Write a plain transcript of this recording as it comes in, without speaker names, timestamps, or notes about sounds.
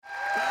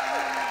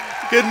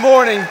Good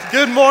morning.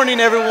 Good morning,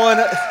 everyone.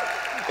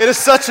 It is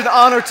such an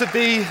honor to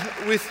be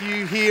with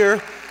you here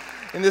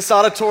in this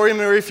auditorium,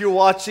 or if you're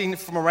watching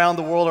from around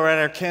the world or at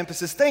our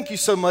campuses. Thank you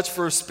so much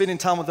for spending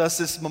time with us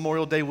this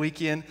Memorial Day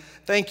weekend.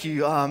 Thank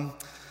you. I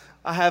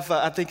have,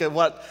 I think,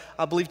 what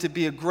I believe to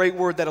be a great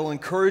word that will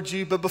encourage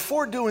you. But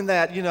before doing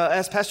that,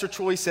 as Pastor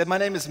Troy said, my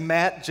name is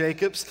Matt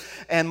Jacobs,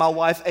 and my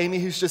wife, Amy,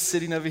 who's just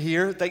sitting over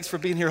here. Thanks for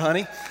being here,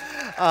 honey.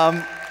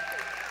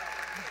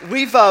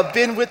 We've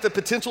been with the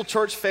Potential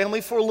Church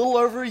family for a little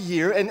over a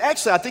year, and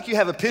actually, I think you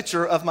have a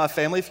picture of my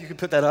family, if you could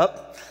put that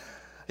up.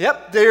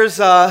 Yep, there's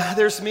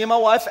me and my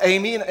wife,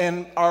 Amy,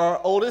 and our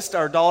oldest,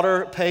 our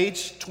daughter,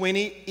 Paige,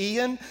 20,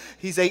 Ian,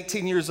 he's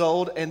 18 years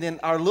old, and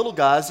then our little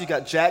guys, you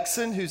got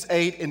Jackson, who's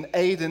 8, and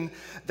Aiden,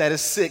 that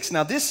is 6.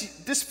 Now,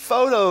 this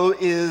photo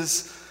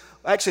is,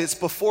 actually, it's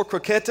before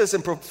croquetas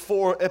and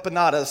before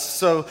empanadas,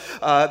 so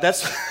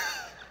that's...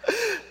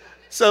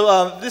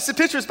 So this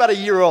picture is about a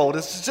year old.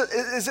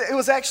 It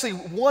was actually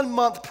 1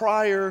 month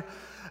prior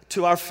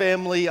to our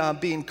family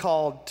being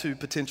called to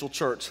Potential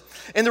Church.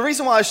 And the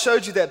reason why I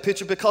showed you that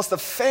picture, because the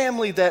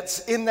family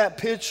that's in that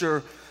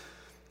picture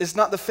is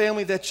not the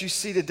family that you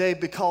see today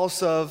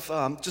because of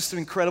just the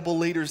incredible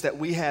leaders that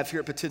we have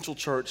here at Potential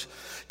Church.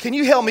 Can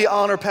you help me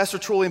honor Pastor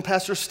Troy and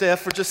Pastor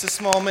Steph for just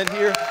this moment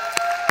here?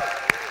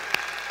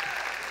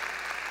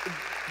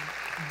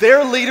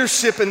 Their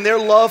leadership and their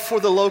love for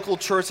the local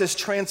church has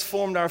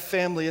transformed our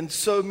family in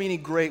so many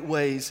great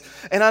ways.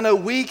 And I know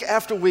week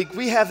after week,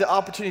 we have the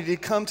opportunity to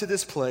come to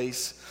this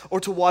place or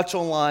to watch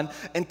online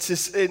and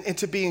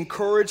to be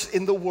encouraged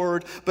in the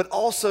Word, but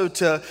also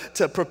to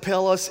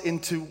propel us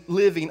into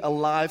living a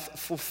life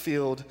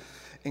fulfilled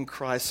in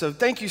Christ. So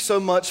thank you so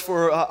much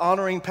for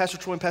honoring Pastor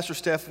Troy and Pastor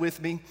Steph with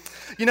me.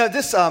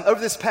 Over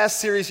this past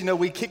series,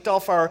 we kicked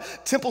off our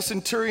Temple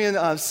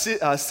Centurion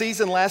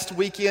season last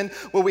weekend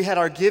where we had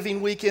our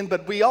giving weekend,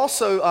 but we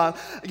also,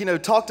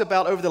 talked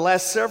about over the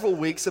last several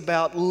weeks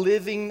about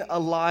living a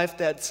life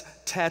that's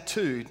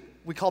tattooed.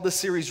 We call this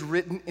series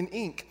Written in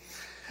Ink.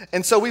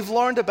 And so we've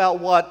learned about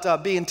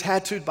what being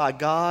tattooed by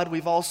God.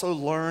 We've also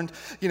learned,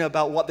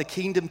 about what the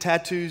kingdom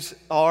tattoos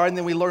are. And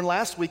then we learned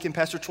last week, and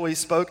Pastor Troy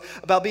spoke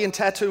about being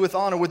tattooed with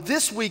honor. With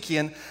this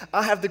weekend,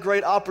 I have the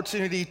great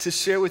opportunity to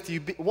share with you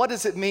what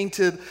does it mean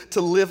to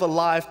live a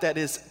life that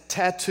is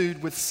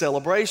tattooed with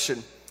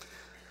celebration.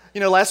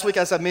 Last week,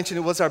 as I mentioned,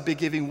 it was our big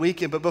giving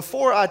weekend. But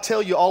before I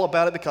tell you all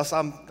about it, because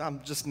I'm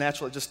just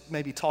naturally just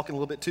maybe talking a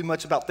little bit too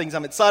much about things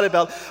I'm excited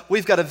about,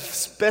 we've got a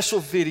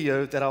special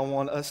video that I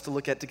want us to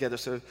look at together.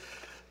 So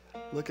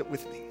look at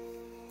with me.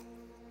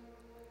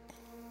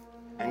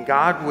 And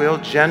God will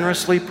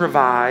generously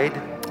provide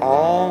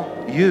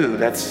all you,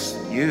 that's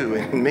you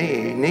and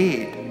me,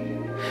 need.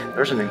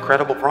 There's an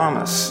incredible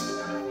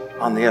promise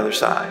on the other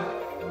side.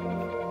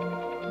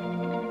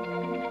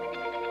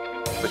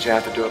 But you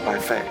have to do it by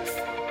faith.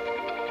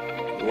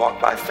 You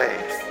walk by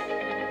faith,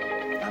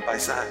 not by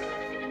sight.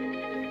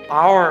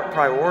 Our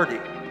priority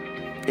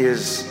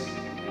is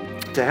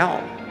to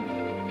help.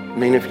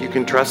 If you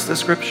can trust the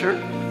scripture,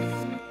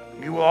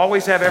 you will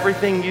always have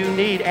everything you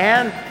need,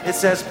 and it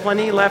says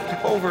plenty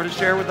left over to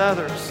share with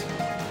others.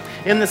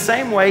 In the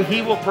same way,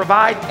 he will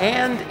provide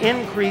and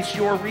increase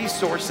your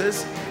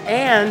resources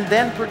and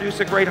then produce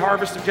a great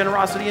harvest of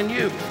generosity in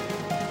you.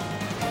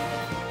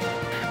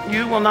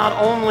 You will not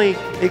only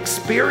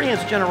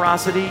experience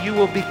generosity, you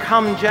will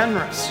become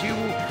generous. You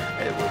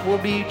will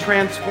be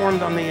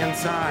transformed on the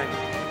inside.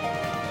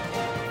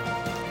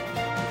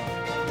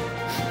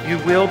 You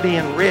will be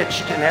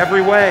enriched in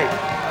every way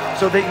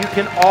so that you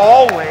can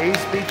always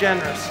be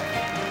generous.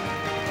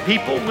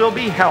 People will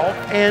be helped,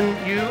 and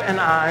you and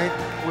I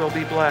will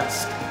be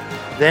blessed.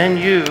 Then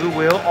you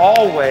will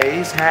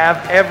always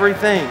have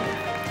everything.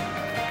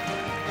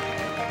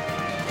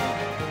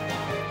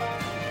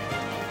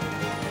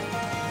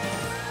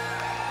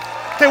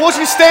 Okay, won't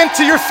you stand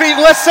to your feet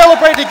and let's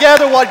celebrate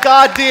together what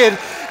God did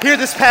here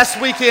this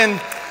past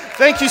weekend.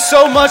 Thank you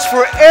so much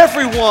for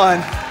everyone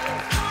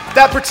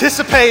that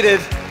participated,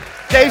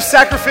 gave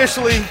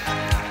sacrificially.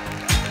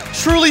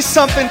 Truly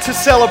something to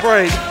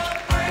celebrate.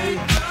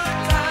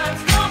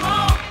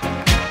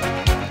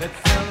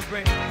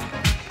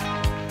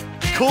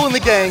 Kool and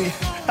the Gang.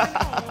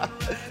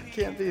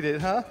 Can't beat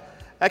it, huh?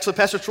 Actually,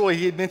 Pastor Troy,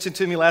 he had mentioned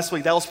to me last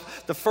week, that was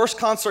the first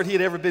concert he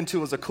had ever been to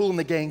was a Kool and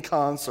the Gang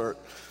concert.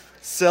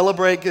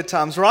 Celebrate good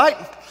times, right?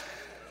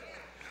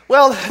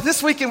 Well,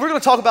 this weekend we're going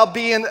to talk about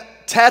being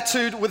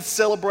tattooed with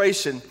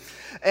celebration.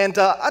 And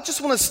I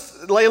just want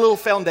to lay a little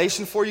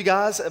foundation for you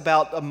guys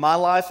about my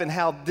life and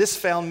how this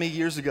found me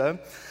years ago.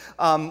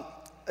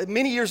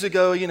 Many years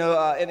ago,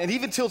 and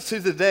even till to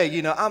the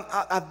day,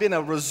 I've been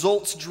a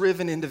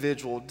results-driven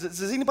individual.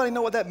 Does anybody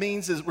know what that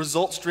means? Is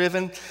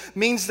results-driven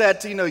means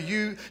that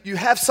you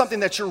have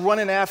something that you're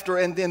running after,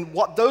 and then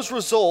what those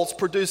results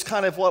produce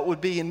kind of what would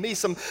be in me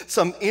some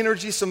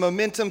energy, some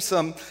momentum,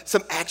 some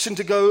action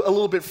to go a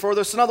little bit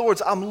further. So in other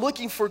words, I'm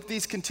looking for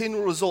these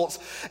continual results.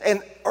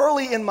 And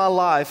early in my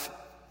life,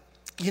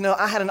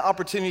 I had an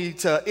opportunity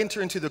to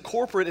enter into the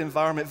corporate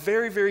environment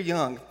very, very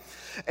young.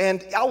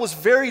 And I was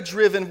very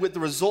driven with the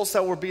results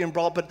that were being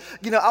brought, but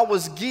I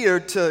was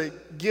geared to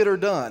get her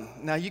done.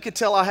 Now you could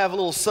tell I have a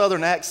little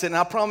southern accent, and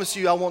I promise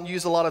you I won't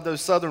use a lot of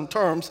those southern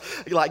terms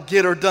like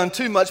get her done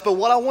too much, but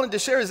what I wanted to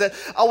share is that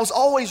I was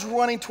always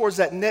running towards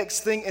that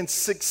next thing, and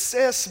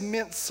success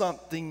meant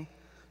something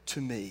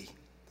to me.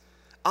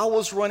 I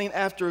was running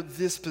after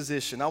this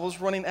position. I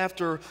was running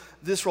after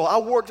this role. I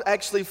worked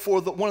actually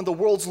for one of the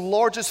world's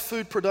largest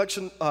food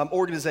production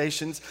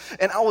organizations,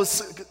 and I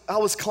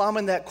was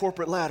climbing that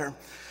corporate ladder.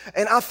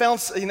 And I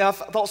found, I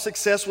thought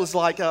success was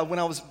like when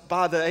I was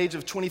by the age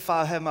of 25,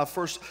 I had my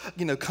first,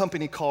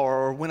 company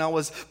car,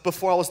 or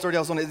before I was 30, I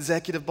was on an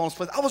executive bonus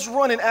plan. I was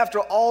running after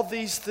all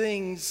these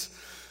things,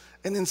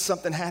 and then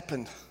something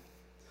happened.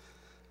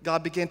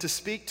 God began to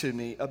speak to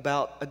me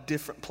about a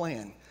different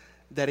plan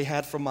that He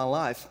had for my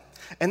life.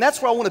 And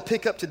that's where I want to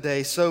pick up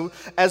today. So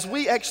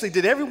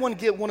did everyone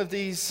get one of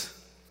these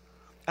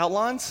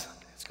outlines?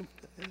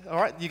 All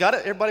right, you got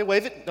it? Everybody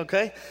wave it?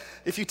 Okay.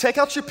 If you take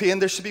out your pen,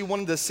 there should be one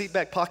in the seat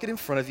back pocket in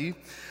front of you.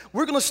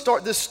 We're going to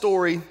start this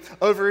story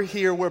over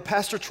here where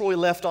Pastor Troy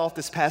left off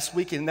this past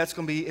weekend, and that's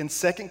going to be in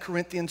 2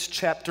 Corinthians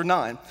chapter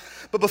 9.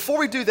 But before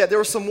we do that, there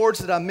were some words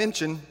that I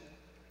mentioned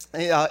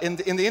in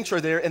the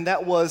intro there, and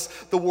that was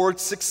the word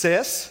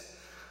success,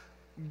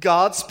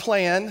 God's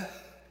plan,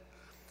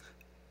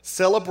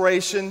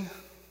 celebration,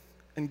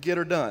 and get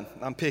her done.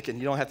 I'm picking.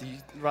 You don't have to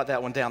write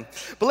that one down.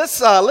 But let's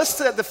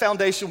set the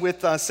foundation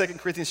with 2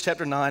 Corinthians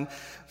chapter 9,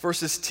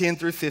 verses 10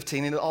 through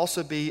 15, and it'll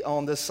also be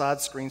on the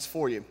side screens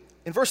for you.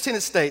 In verse 10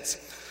 it states,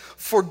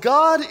 "For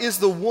God is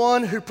the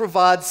one who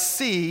provides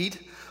seed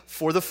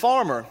for the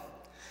farmer,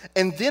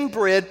 and then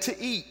bread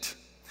to eat.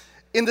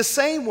 In the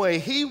same way,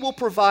 He will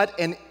provide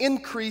an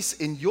increase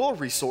in your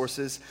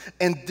resources,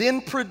 and then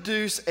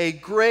produce a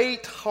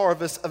great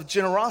harvest of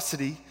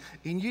generosity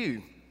in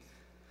you.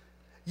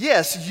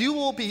 Yes, you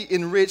will be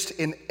enriched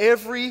in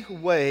every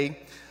way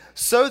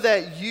so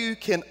that you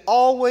can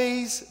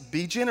always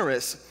be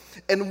generous.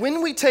 And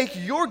when we take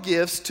your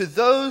gifts to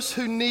those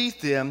who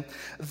need them,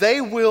 they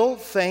will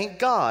thank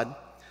God.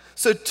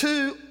 So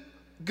 2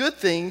 good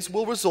things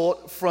will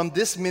result from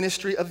this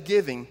ministry of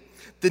giving.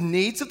 The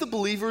needs of the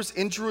believers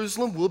in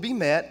Jerusalem will be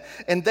met,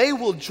 and they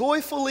will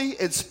joyfully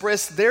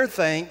express their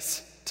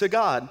thanks to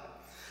God.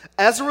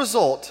 As a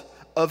result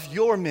of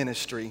your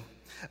ministry,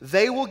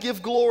 they will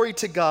give glory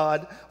to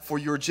God, for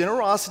your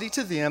generosity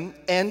to them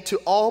and to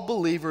all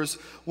believers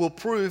will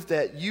prove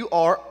that you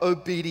are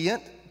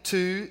obedient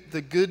to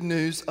the good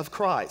news of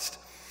Christ.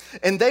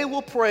 And they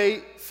will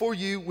pray for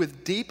you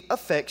with deep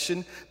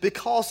affection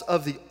because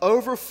of the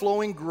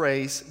overflowing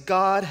grace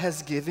God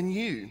has given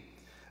you.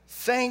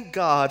 Thank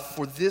God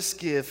for this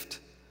gift,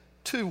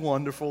 too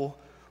wonderful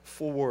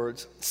for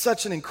words."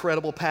 Such an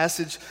incredible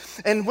passage.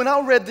 And when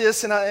I read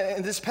this,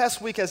 and this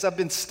past week as I've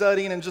been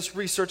studying and just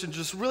researching,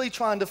 just really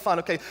trying to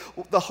find,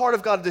 the heart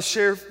of God to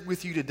share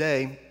with you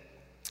today,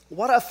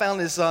 what I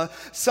found is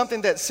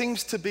something that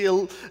seems to be,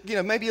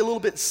 maybe a little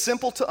bit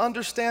simple to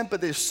understand,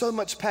 but there's so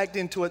much packed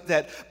into it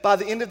that by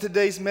the end of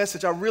today's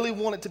message, I really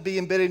want it to be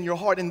embedded in your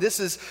heart. And this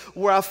is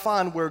where I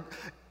find where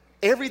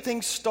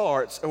everything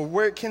starts, or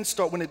where it can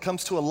start when it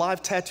comes to a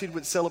life tattooed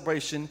with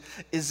celebration,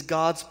 is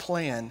God's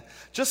plan.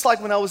 Just like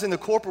when I was in the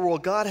corporate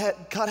world, God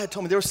had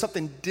told me there was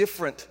something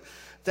different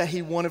that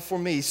He wanted for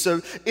me.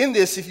 So in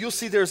this, if you'll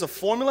see there's a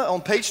formula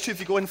on page 2, if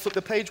you go ahead and flip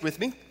the page with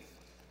me,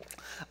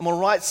 I'm going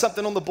to write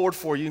something on the board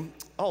for you.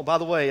 Oh, by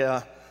the way,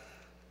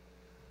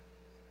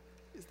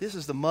 this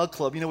is the Mug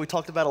Club. We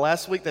talked about it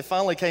last week. They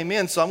finally came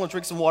in, so I'm going to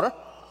drink some water.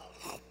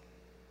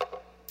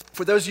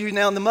 For those of you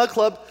now in the Mug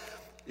Club,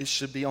 it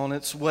should be on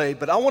its way.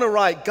 But I want to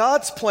write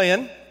God's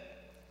plan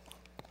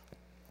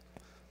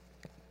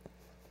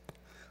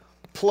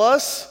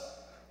plus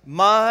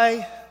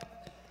my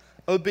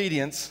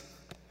obedience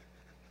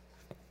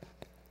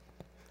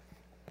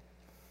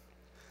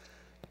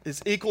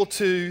is equal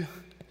to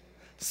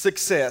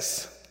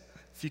success.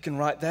 If you can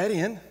write that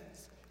in.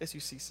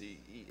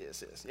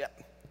 S-U-C-C-E-S-S, yeah.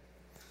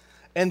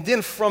 And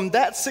then from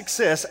that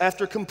success,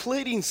 after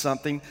completing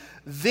something,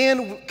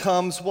 then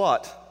comes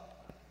what?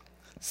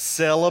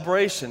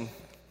 Celebration.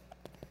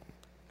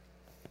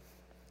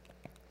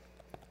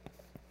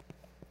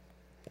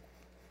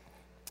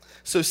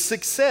 So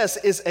success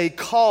is a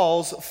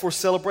cause for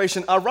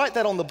celebration. I write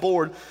that on the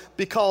board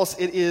because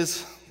it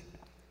is,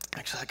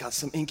 actually I got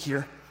some ink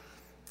here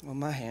on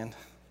my hand.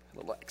 A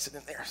little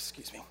accident there,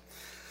 excuse me.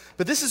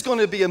 But this is going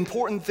to be an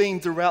important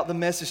theme throughout the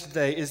message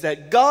today, is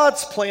that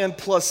God's plan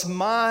plus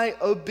my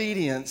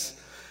obedience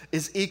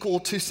is equal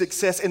to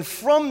success. And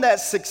from that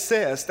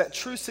success, that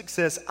true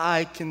success,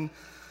 I can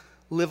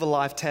live a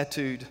life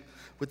tattooed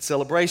with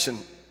celebration.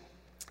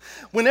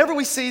 Whenever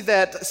we see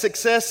that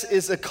success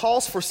is a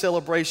cause for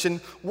celebration,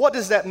 what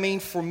does that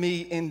mean for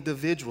me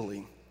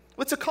individually?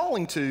 It's a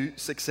calling to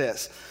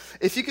success.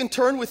 If you can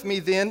turn with me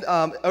then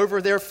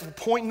over there for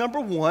point number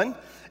 1,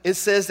 it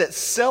says that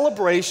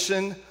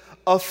celebration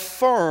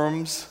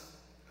affirms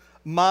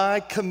my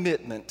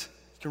commitment.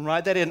 You can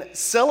write that in.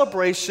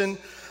 Celebration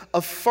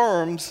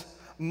affirms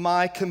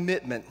my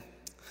commitment.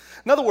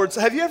 In other words,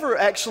 have you ever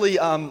actually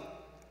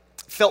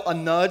felt a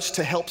nudge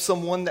to help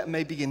someone that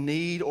may be in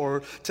need,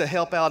 or to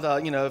help out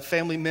a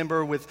family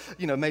member with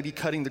maybe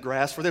cutting the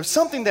grass, or there's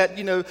something that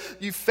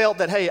you felt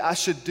that, hey, I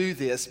should do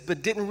this,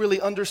 but didn't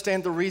really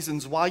understand the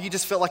reasons why. You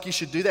just felt like you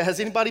should do that. Has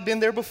anybody been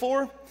there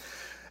before?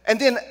 And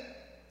then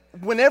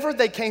whenever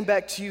they came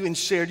back to you and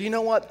shared, you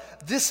know what,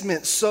 this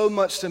meant so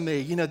much to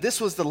me. This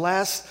was the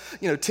last,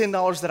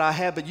 $10 that I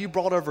had, but you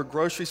brought over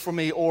groceries for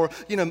me. Or,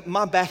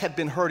 my back had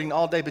been hurting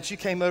all day, but you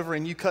came over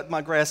and you cut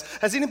my grass.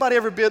 Has anybody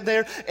ever been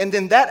there? And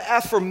then that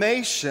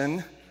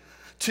affirmation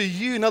to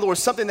you, in other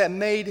words, something that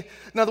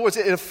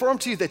it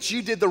affirmed to you that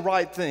you did the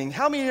right thing.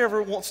 How many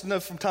ever wants to know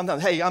from time to time,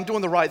 hey, I'm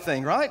doing the right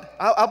thing, right?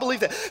 I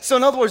believe that. So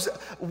in other words,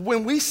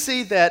 when we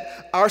see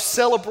that our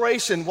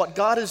celebration, what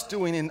God is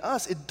doing in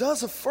us, it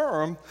does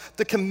affirm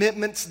the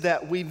commitments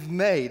that we've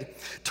made.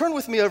 Turn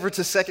with me over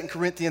to 2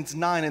 Corinthians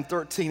 9 and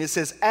 13. It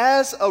says,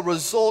 as a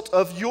result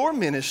of your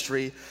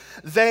ministry,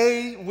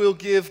 they will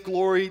give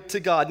glory to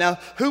God. Now,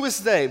 who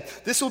is they?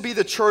 This will be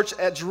the church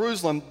at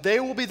Jerusalem. They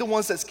will be the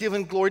ones that's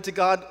given glory to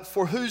God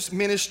for whose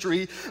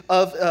ministry,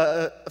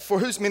 a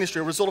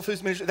result of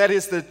whose ministry? That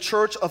is the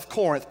church of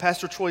Corinth.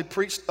 Pastor Troy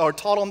preached or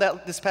taught on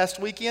that this past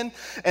weekend,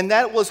 and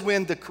that was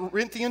when the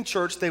Corinthian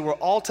church, they were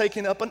all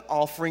taking up an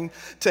offering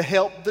to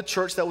help the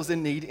church that was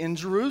in need in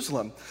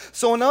Jerusalem.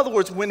 So in other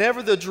words,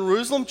 whenever the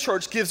Jerusalem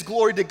church gives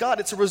glory to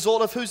God, it's a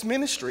result of whose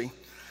ministry?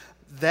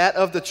 That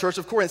of the church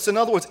of Corinth. So in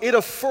other words, it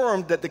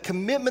affirmed that the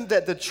commitment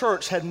that the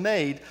church had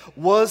made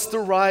was the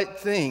right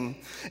thing.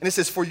 And it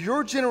says, for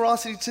your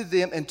generosity to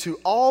them and to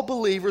all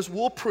believers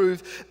will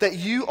prove that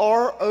you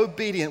are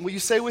obedient. Will you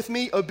say with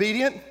me,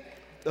 obedient?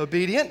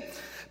 Obedient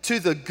to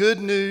the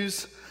good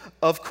news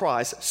of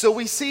Christ. So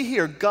we see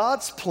here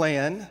God's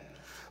plan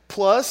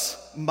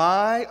plus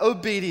my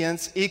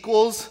obedience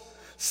equals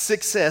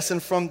success.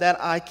 And from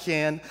that I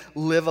can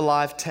live a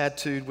life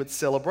tattooed with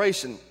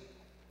celebration.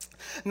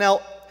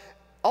 Now,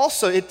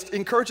 also, it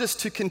encourages us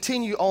to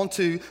continue on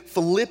to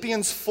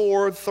Philippians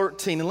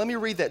 4:13. And let me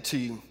read that to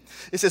you.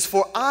 It says,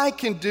 for I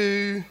can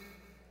do,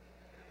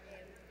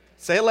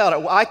 say it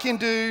louder, I can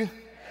do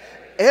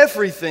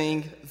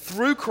everything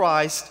through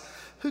Christ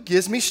who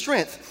gives me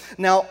strength.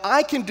 Now,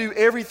 I can do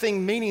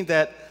everything, meaning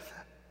that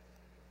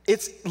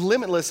it's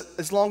limitless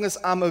as long as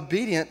I'm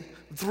obedient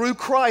through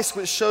Christ,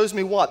 which shows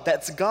me what?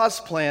 That's God's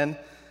plan.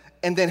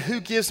 And then who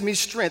gives me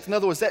strength? In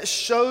other words, that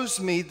shows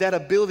me that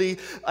ability,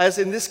 as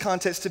in this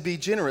context, to be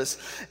generous.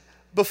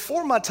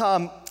 Before my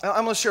time,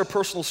 I'm going to share a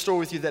personal story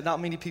with you that not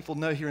many people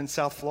know here in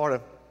South Florida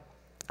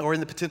or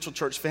in the potential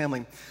church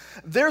family.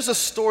 There's a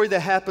story that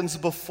happens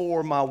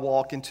before my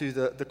walk into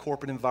the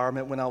corporate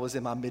environment when I was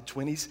in my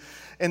mid-20s.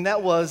 And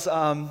that was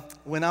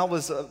when I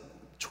was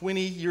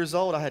 20 years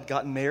old, I had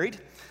gotten married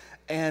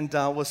and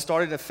was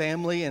starting a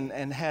family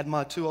and had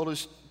my two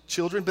oldest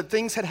children. But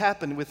things had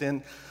happened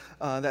within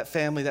that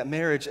family, that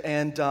marriage,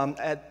 and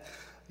at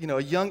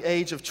a young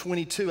age of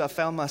 22, I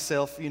found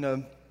myself,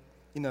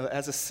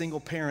 as a single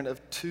parent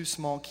of two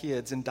small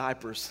kids in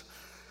diapers,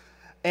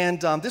 and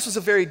this was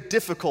a very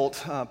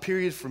difficult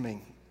period for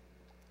me.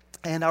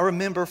 And I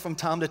remember from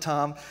time to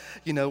time,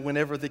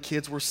 whenever the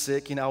kids were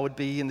sick, I would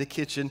be in the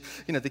kitchen,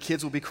 the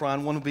kids would be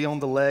crying, one would be on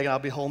the leg, I'll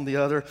be holding the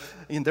other,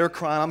 and they're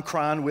crying, I'm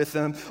crying with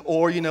them,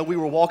 or, we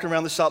were walking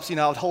around the shops,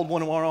 I would hold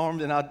one arm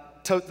and I'd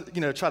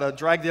try to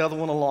drag the other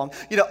one along.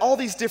 All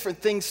these different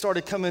things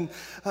started coming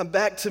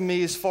back to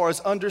me as far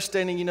as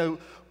understanding,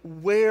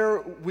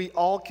 where we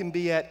all can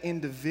be at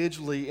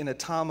individually in a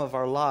time of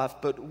our life,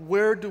 but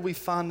where do we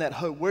find that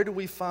hope? Where do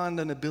we find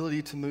an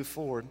ability to move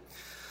forward?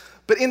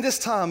 But in this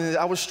time,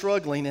 I was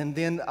struggling, and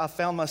then I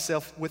found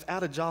myself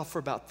without a job for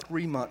about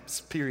 3 months,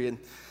 period.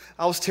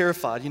 I was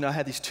terrified. I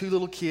had these two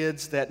little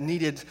kids that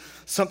needed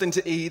something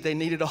to eat. They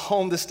needed a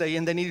home to stay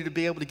in. They needed to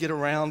be able to get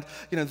around.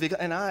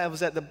 And I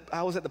was at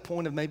the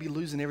point of maybe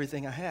losing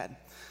everything I had.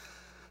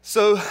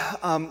 So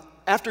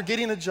after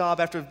getting a job,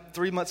 after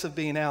 3 months of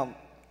being out,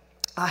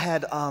 I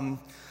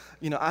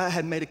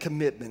had made a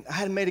commitment. I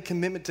had made a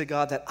commitment to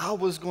God that I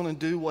was going to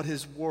do what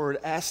His Word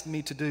asked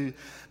me to do,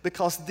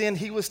 because then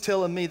He was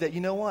telling me that,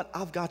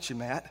 I've got you,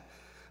 Matt.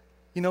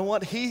 You know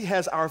what? He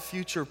has our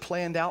future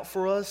planned out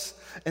for us,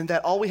 and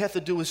that all we have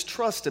to do is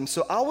trust Him.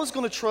 So I was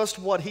going to trust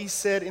what He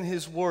said in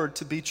His Word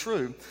to be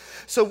true.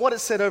 So what it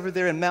said over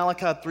there in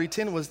Malachi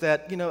 3:10 was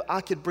that,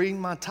 I could bring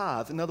my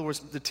tithe. In other words,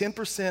 the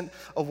 10%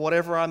 of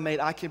whatever I made,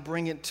 I could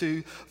bring it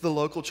to the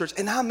local church.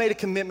 And I made a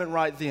commitment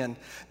right then.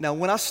 Now,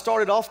 when I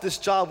started off this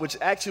job, which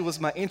actually was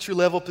my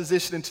entry-level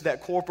position into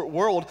that corporate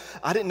world,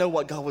 I didn't know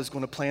what God was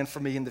going to plan for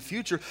me in the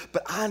future,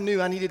 but I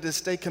knew I needed to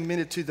stay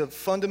committed to the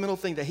fundamental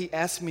thing that He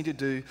asked me to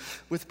do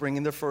with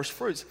bringing the first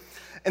fruits.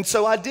 And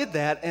so I did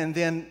that, and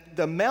then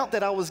the amount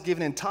that I was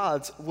given in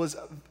tithes was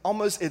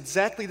almost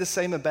exactly the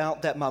same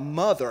amount that my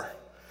mother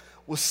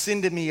was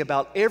sending me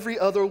about every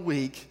other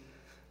week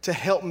to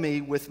help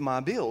me with my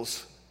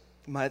bills,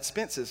 my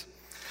expenses.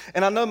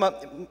 And I know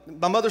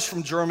my mother's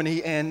from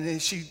Germany,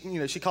 and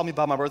she called me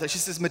by my birthday. She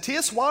says,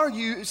 Matthias, why are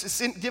you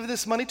giving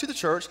this money to the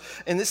church,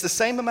 and it's the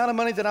same amount of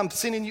money that I'm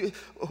sending you?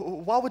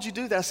 Why would you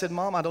do that? I said,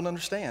 Mom, I don't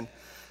understand.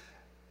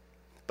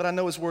 but I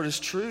know his word is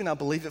true and I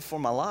believe it for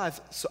my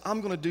life, so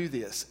I'm going to do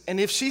this. And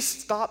if she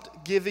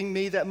stopped giving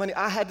me that money,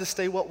 I had to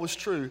stay what was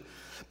true.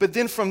 But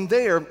then from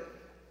there,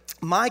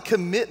 my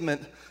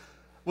commitment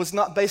was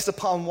not based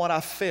upon what I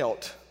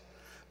felt.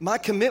 My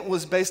commitment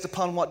was based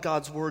upon what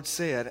God's word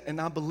said, and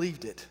I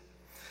believed it.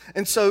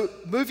 And so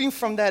moving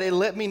from that, it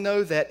let me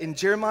know that in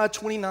Jeremiah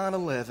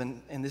 29:11,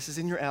 and this is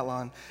in your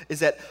outline, is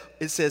that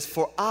it says,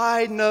 "For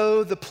I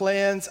know the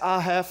plans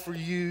I have for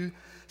you,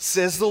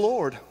 says the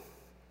Lord.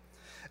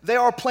 They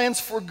are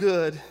plans for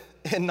good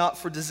and not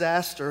for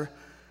disaster,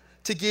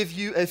 to give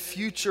you a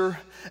future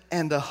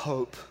and a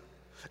hope."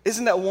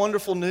 Isn't that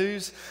wonderful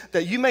news?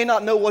 That you may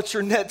not know what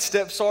your next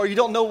steps are. You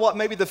don't know what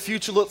maybe the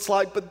future looks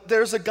like, but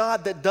there's a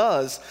God that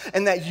does,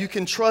 and that you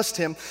can trust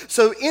him.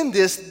 So in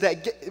this,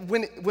 that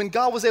when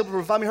God was able to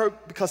provide me her,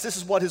 because this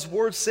is what his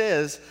word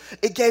says,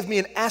 it gave me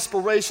an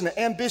aspiration, an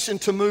ambition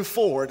to move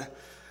forward.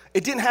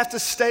 It didn't have to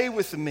stay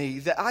with me,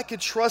 that I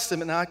could trust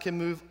him and I can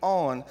move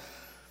on.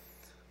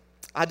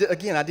 I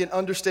didn't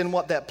understand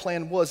what that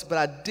plan was, but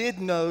I did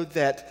know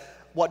that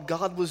what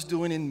God was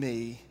doing in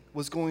me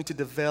was going to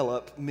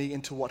develop me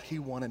into what he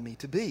wanted me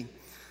to be.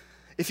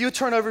 If you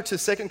turn over to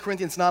 2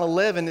 Corinthians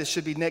 9:11, it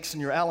should be next in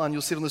your outline.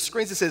 You'll see it on the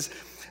screens. It says,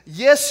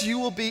 "Yes, you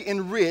will be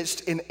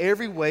enriched in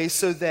every way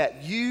so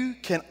that you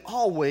can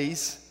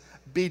always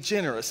be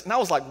generous." And I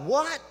was like,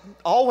 what?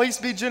 Always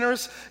be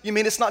generous? You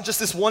mean it's not just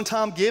this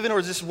one-time giving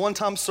or this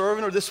one-time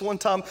serving or this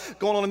one-time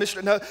going on a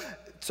mission? No,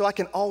 so I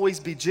can always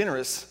be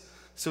generous.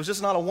 So it's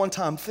just not a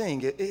one-time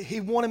thing.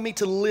 He wanted me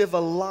to live a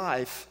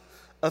life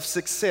of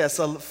success,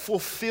 a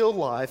fulfilled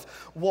life,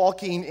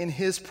 walking in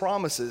his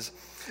promises.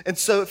 And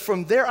so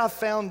from there I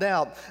found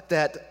out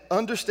that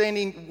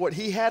understanding what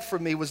he had for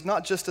me was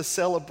not just a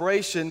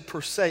celebration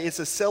per se, it's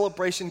a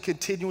celebration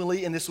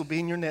continually, and this will be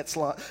in your next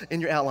line,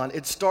 in your outline.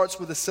 It starts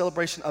with a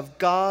celebration of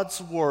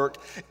God's work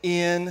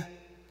in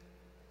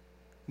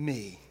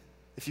me.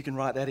 If you can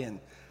write that in.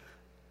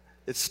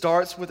 It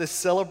starts with a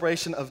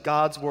celebration of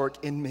God's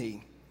work in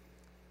me.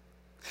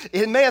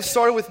 It may have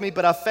started with me,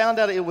 but I found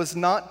out it was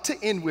not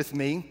to end with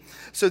me.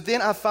 So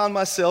then I found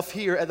myself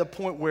here at the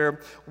point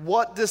where,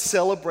 what does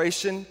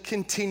celebration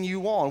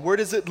continue on? Where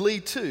does it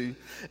lead to?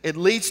 It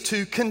leads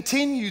to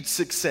continued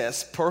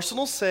success.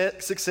 Personal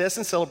success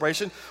and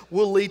celebration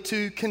will lead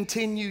to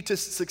continued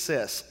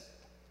success.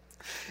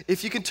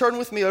 If you can turn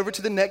with me over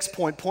to the next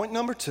point, point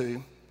number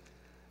 2,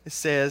 it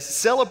says,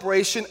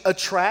 celebration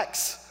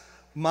attracts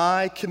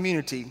my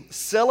community.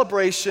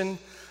 Celebration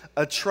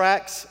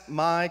attracts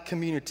my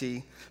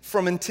community.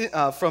 From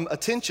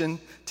attention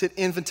to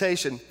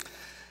invitation.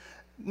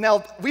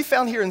 Now, we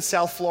found here in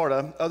South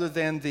Florida, other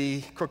than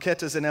the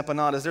croquetas and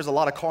empanadas, there's a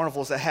lot of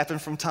carnivals that happen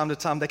from time to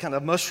time. They kind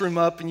of mushroom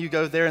up and you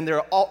go there and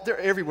they're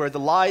everywhere. The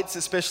lights,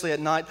 especially at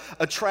night,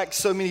 attract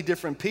so many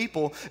different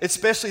people,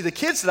 especially the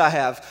kids that I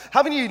have.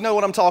 How many of you know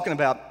what I'm talking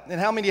about? And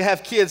how many of you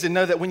have kids and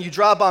know that when you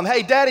drive by them,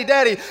 "Hey,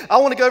 daddy, I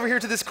want to go over here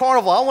to this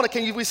carnival.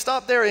 Can we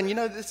stop there?" And you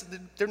know,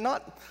 they're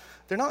not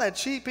that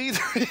cheap either,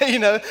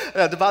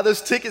 to buy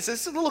those tickets.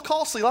 It's a little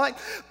costly, right?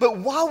 But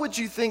why would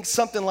you think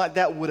something like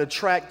that would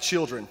attract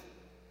children?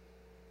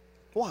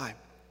 Why?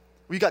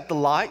 Well, you got the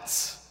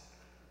lights,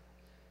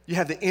 you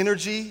have the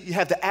energy, you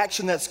have the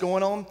action that's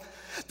going on.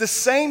 The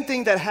same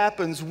thing that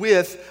happens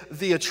with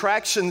the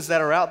attractions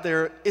that are out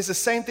there is the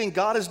same thing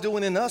God is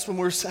doing in us when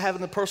we're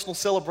having a personal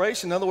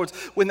celebration. In other words,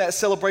 when that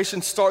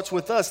celebration starts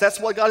with us, that's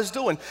what God is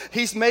doing.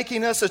 He's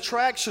making us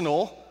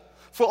attractional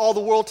for all the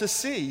world to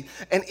see.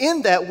 And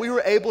in that, we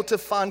were able to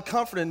find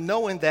comfort in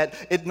knowing that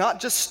it not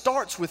just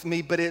starts with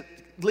me, but it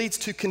leads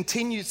to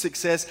continued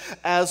success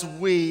as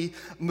we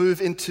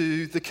move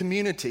into the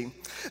community.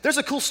 There's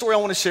a cool story I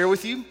want to share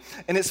with you,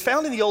 and it's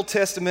found in the Old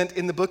Testament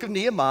in the book of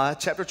Nehemiah,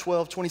 chapter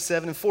 12,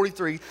 27, and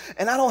 43.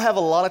 And I don't have a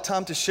lot of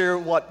time to share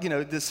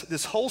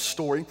this whole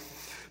story,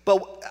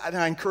 but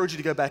I encourage you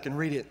to go back and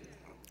read it.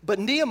 But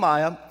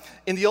Nehemiah,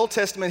 in the Old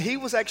Testament, he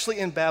was actually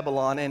in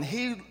Babylon, and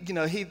he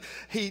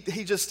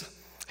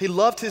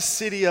loved his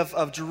city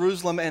of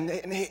Jerusalem, and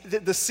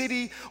the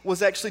city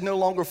was actually no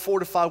longer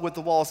fortified with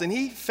the walls. And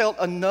he felt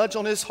a nudge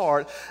on his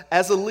heart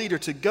as a leader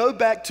to go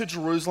back to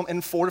Jerusalem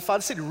and fortify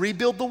the city,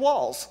 rebuild the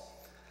walls.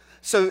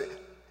 So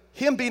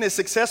him being a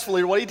successful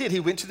leader, what he did,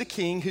 he went to the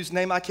king, whose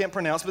name I can't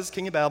pronounce, but it's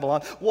king of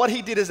Babylon. What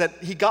he did is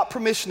that he got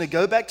permission to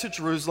go back to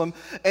Jerusalem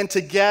and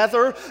to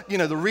gather,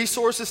 the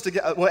resources.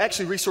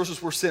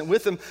 Resources were sent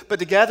with him, but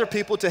to gather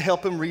people to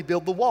help him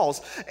rebuild the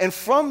walls. And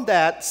from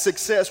that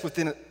success,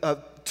 within a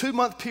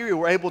 2-month period,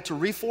 we're able to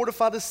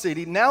refortify the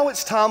city. Now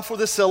it's time for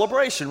the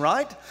celebration,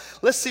 right?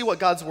 Let's see what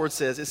God's word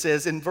says. It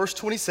says in verse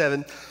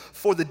 27,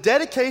 "For the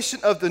dedication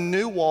of the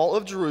new wall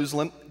of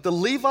Jerusalem, the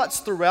Levites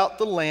throughout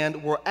the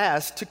land were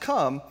asked to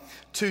come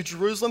to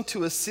Jerusalem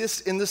to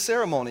assist in the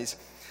ceremonies.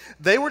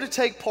 They were to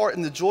take part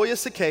in the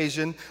joyous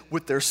occasion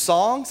with their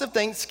songs of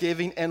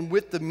thanksgiving and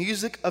with the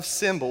music of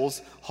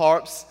cymbals,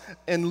 harps,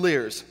 and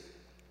lyres.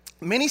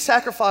 Many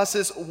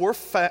sacrifices were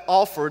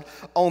offered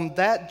on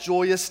that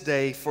joyous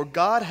day, for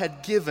God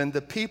had given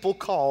the people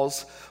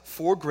cause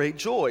for great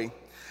joy.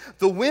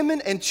 The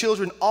women and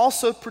children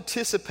also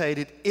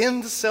participated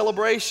in the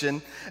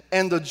celebration,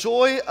 and the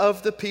joy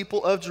of the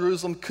people of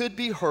Jerusalem could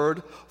be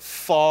heard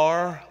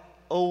far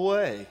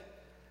away.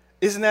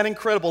 Isn't that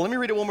incredible? Let me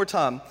read it one more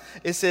time.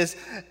 It says,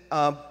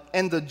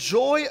 and the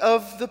joy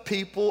of the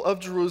people of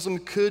Jerusalem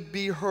could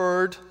be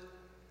heard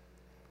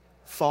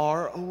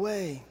far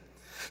away.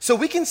 So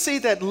we can see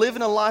that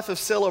living a life of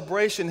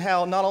celebration,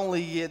 how not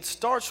only it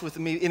starts with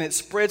me and it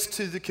spreads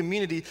to the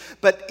community,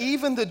 but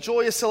even the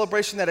joyous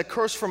celebration that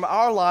occurs from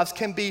our lives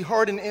can be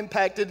heard and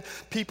impacted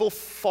people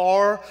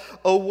far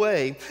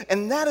away.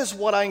 And that is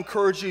what I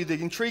encourage you. The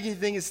intriguing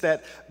thing is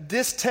that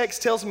this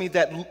text tells me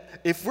that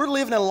if we're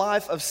living a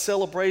life of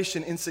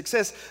celebration and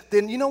success,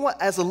 then you know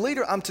what? As a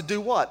leader, I'm to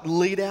do what?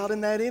 Lead out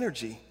in that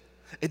energy.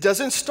 It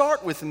doesn't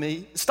stop with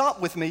me,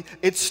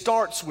 it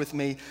starts with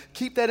me.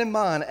 Keep that in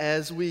mind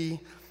as we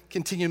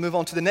continue to move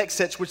on to the next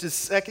section, which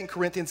is 2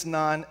 Corinthians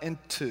 9 and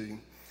 2.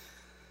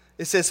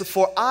 It says,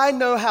 for I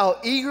know how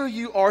eager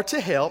you are to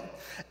help,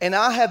 and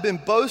I have been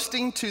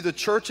boasting to the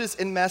churches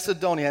in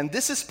Macedonia. And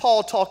this is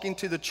Paul talking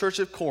to the church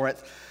of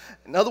Corinth.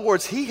 In other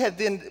words, he had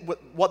then,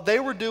 what they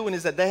were doing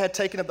is that they had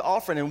taken up the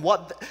offering, and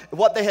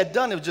what they had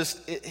done,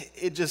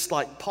 it just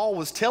like Paul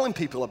was telling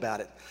people about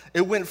it.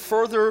 It went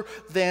further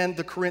than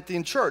the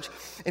Corinthian church.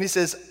 And he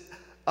says,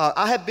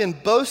 I have been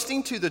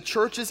boasting to the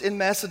churches in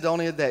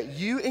Macedonia that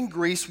you in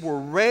Greece were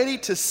ready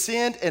to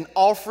send an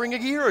offering a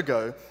year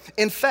ago.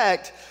 In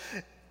fact,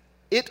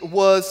 it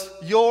was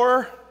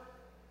your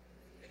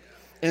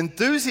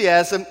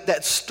enthusiasm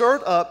that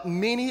stirred up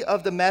many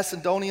of the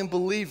Macedonian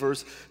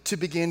believers to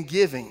begin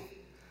giving.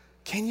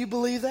 Can you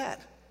believe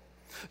that?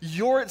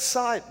 Your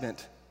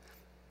excitement,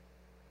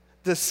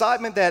 the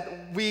excitement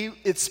that we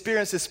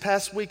experienced this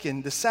past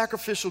weekend, the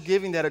sacrificial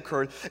giving that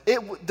occurred,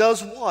 it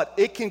does what?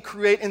 It can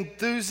create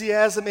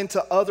enthusiasm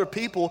into other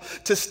people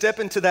to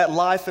step into that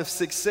life of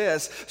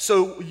success.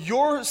 So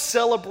your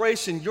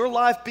celebration, your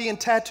life being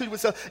tattooed with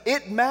stuff,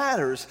 it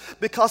matters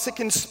because it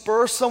can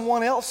spur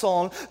someone else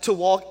on to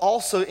walk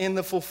also in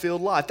the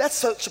fulfilled life. That's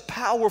such a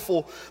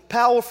powerful,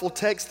 powerful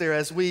text there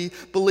as we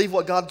believe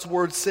what God's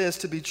word says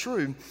to be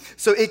true.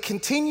 So it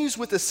continues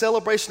with the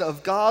celebration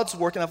of God's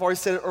work, and I've already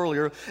said it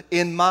earlier,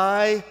 in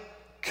my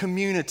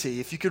community,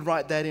 if you could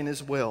write that in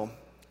as well.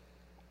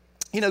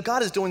 You know,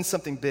 God is doing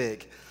something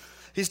big.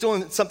 He's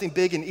doing something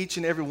big in each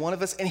and every one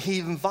of us, and He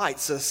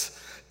invites us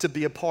to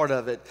be a part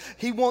of it.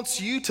 He wants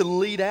you to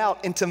lead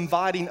out into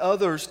inviting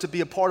others to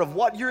be a part of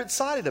what you're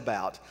excited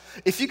about.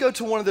 If you go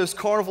to one of those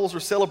carnivals or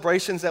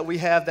celebrations that we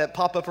have that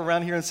pop up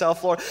around here in South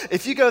Florida,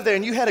 if you go there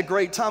and you had a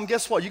great time,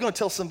 guess what? You're going to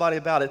tell somebody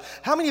about it.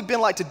 How many have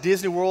been like to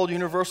Disney World,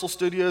 Universal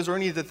Studios, or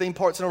any of the theme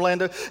parks in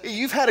Orlando?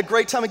 You've had a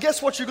great time, and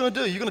guess what you're going to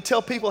do? You're going to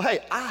tell people, hey,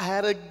 I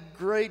had a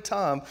great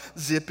time.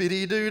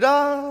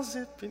 Zippity-doo-dah,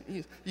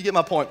 zippity. You get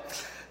my point.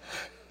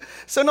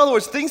 So in other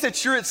words, things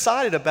that you're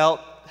excited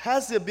about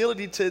has the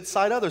ability to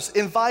excite others,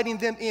 inviting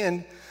them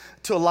in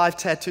to a life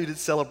tattooed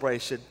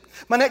celebration.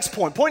 My next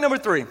point number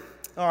 3.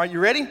 All right, you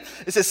ready?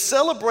 It says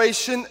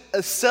celebration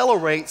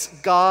accelerates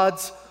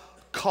God's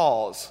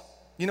cause.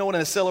 You know what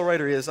an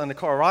accelerator is on the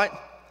car, right?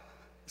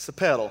 It's a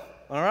pedal,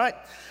 all right?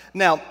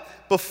 Now,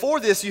 before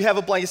this, you have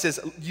a blank. It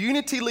says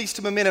unity leads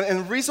to momentum.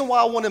 And the reason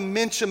why I want to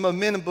mention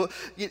momentum,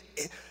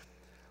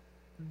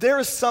 there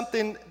is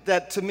something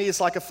that to me is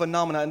like a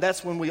phenomenon, and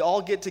that's when we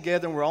all get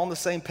together and we're all on the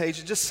same page.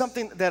 It's just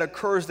something that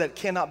occurs that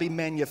cannot be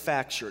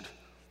manufactured.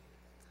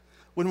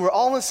 When we're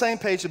all on the same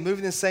page and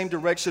moving in the same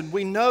direction,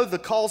 we know the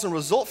cause and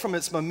result from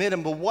its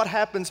momentum, but what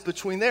happens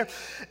between there?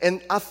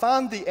 And I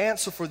find the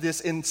answer for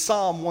this in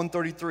Psalm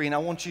 133, and I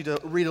want you to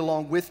read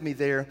along with me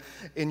there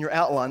in your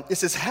outline. It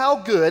says, how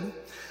good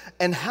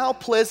and how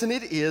pleasant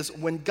it is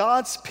when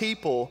God's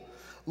people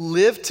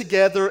live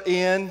together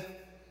in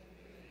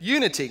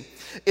unity.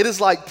 It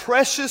is like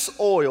precious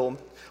oil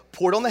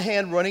poured on the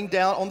hand, running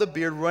down on the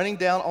beard, running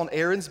down on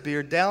Aaron's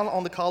beard, down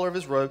on the collar of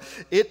his robe.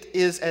 It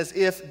is as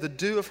if the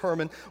dew of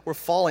Hermon were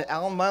falling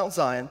out on Mount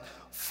Zion.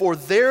 For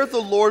there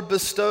the Lord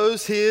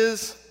bestows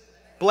His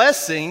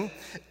blessing,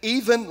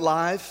 even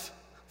life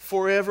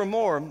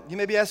forevermore. You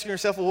may be asking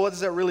yourself, well, what does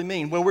that really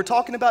mean? Well, we're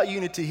talking about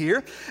unity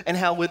here and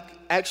how it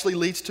actually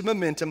leads to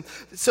momentum.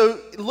 So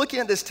looking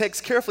at this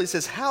text carefully, it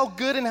says, how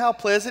good and how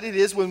pleasant it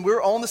is when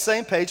we're on the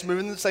same page,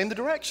 moving in the same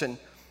direction.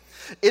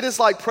 It is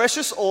like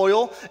precious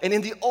oil, and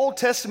in the Old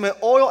Testament,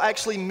 oil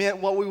actually meant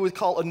what we would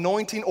call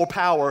anointing or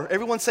power.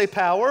 Everyone say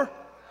power?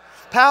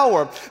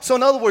 Power. So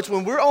in other words,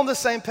 when we're on the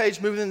same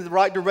page, moving in the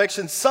right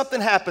direction,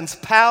 something happens.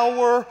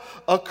 Power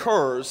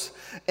occurs.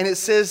 And it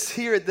says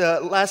here at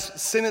the last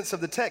sentence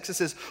of the text, it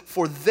says,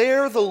 for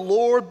there the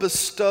Lord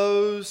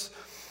bestows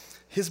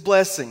His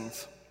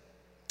blessings.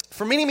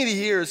 For many, many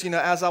years,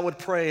 as I would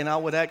pray and I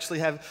would actually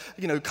have,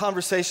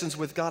 conversations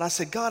with God, I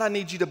said, God, I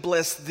need you to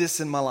bless this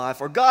in my life.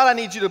 Or God, I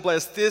need you to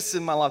bless this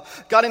in my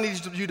life. God, I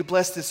need you to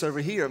bless this over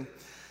here.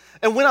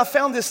 And when I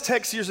found this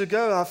text years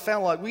ago, I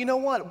found like, well, you know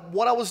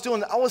what I was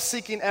doing, I was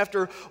seeking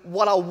after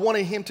what I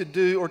wanted him to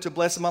do or to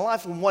bless in my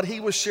life. And what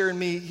he was sharing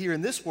me here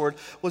in this word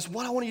was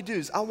what I want you to do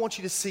is I want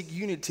you to seek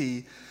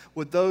unity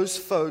with those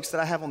folks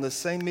that I have on the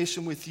same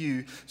mission with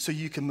you so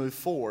you can move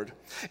forward.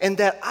 And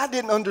that I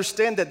didn't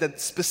understand that the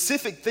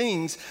specific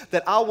things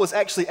that I was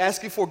actually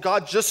asking for,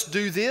 God, just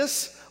do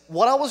this.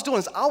 What I was doing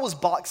is I was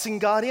boxing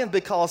God in,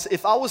 because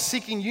if I was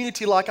seeking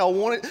unity like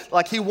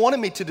he wanted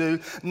me to do,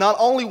 not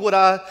only would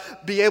I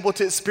be able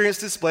to experience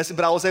this blessing,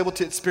 but I was able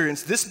to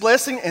experience this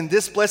blessing and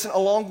this blessing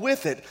along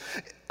with it.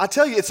 I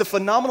tell you, it's a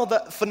phenomenon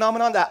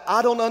that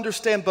I don't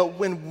understand, but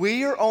when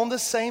we're on the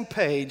same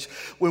page,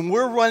 when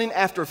we're running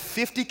after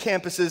 50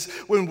 campuses,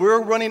 when we're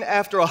running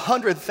after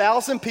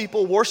 100,000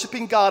 people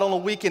worshiping God on a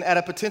weekend at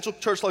a potential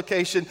church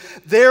location,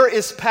 there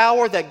is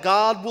power that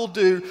God will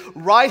do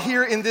right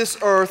here in this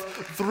earth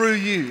through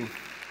you.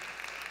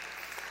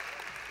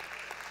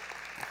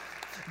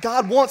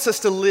 God wants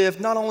us to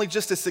live not only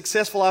just a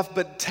successful life,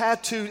 but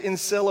tattooed in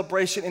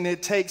celebration. And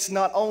it takes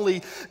not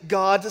only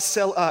God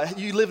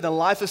you live in a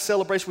life of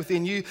celebration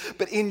within you,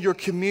 but in your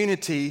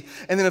community.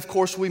 And then, of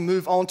course, we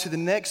move on to the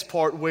next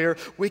part where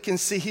we can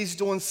see he's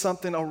doing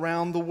something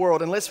around the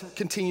world. And let's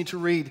continue to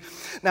read.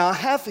 Now, I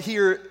have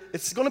here,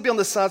 it's going to be on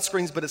the side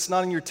screens, but it's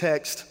not in your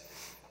text,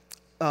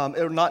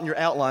 or not in your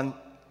outline.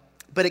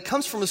 But it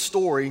comes from a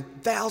story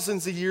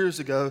thousands of years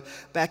ago,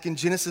 back in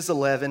Genesis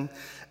 11.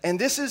 And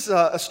this is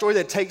a story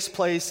that takes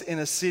place in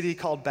a city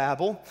called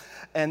Babel.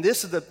 And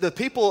this is the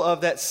people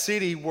of that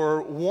city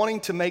were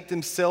wanting to make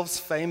themselves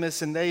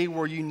famous, and they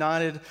were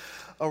united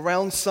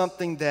around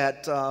something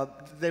that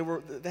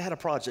they had a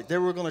project. They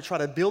were going to try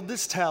to build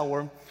this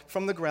tower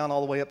from the ground all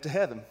the way up to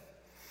heaven.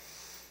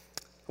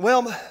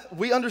 Well,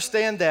 we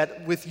understand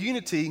that with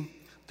unity,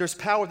 there's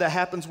power that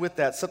happens with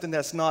that, something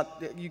that's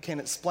not, you can't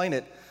explain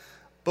it.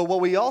 But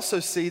what we also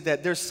see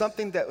that there's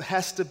something that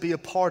has to be a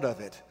part of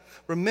it.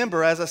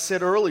 Remember, as I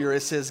said earlier,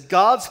 it says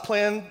God's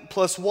plan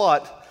plus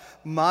what?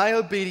 My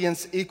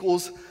obedience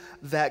equals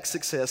that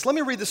success. Let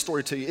me read the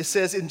story to you. It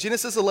says in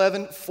Genesis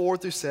 11,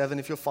 4-7,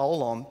 if you'll follow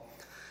along.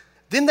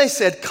 Then they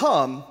said,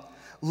 come,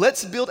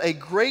 let's build a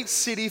great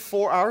city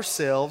for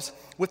ourselves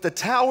with a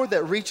tower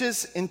that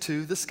reaches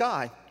into the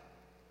sky.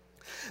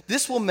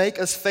 This will make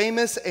us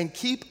famous and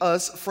keep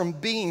us from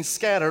being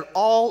scattered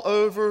all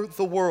over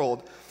the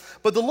world.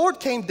 But the Lord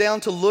came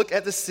down to look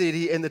at the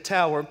city and the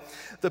tower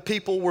the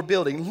people were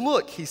building.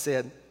 Look, he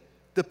said,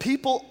 the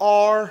people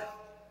are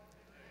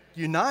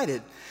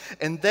united,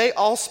 and they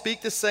all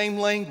speak the same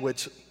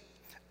language.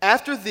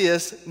 After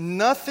this,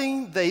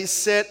 nothing they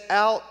set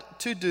out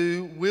to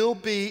do will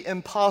be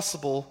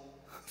impossible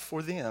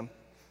for them.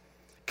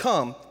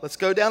 Come, let's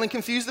go down and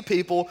confuse the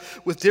people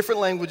with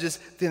different languages,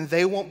 then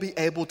they won't be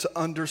able to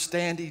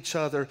understand each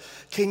other.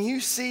 Can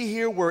you see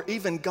here where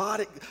even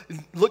God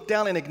looked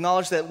down and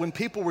acknowledged that when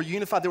people were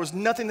unified, there was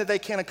nothing that they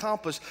can't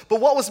accomplish?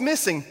 But what was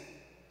missing?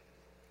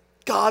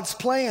 God's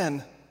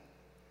plan.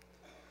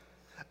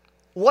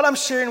 What I'm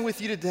sharing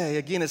with you today,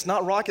 again, it's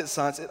not rocket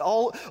science.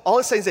 All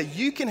it's saying is that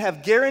you can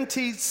have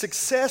guaranteed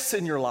success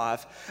in your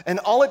life, and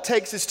all it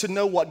takes is to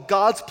know what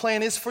God's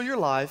plan is for your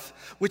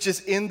life, which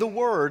is in the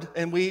Word,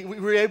 and we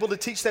were able to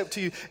teach that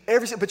to you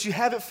but you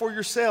have it for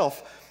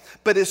yourself.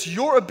 But it's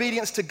your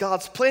obedience to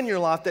God's plan in your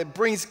life that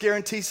brings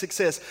guaranteed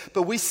success.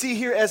 But we see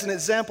here as an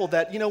example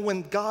that,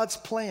 when God's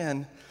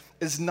plan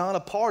is not a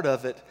part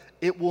of it,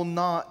 it will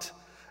not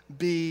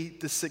be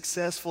the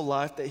successful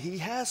life that He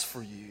has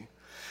for you.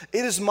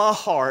 It is my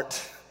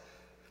heart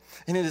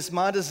and it is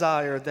my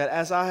desire that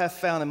as I have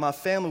found and my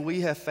family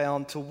we have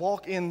found to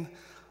walk in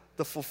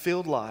the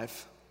fulfilled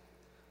life,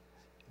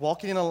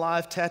 walking in a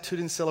life tattooed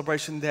in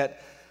celebration,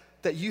 that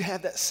you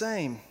have that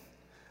same.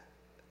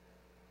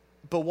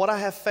 But what I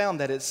have found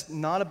that it's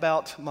not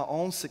about my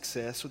own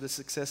success or the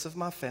success of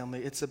my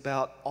family, it's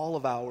about all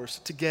of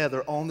ours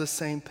together on the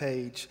same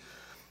page,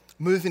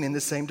 moving in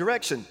the same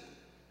direction.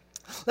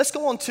 Let's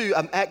go on to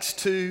Acts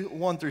 2,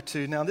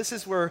 1-2. Now, this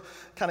is where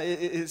kind of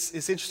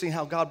it's interesting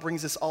how God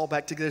brings this all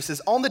back together. It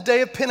says, on the day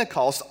of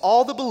Pentecost,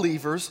 all the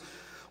believers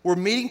were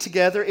meeting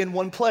together in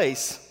one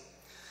place.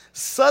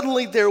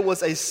 Suddenly, there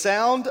was a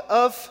sound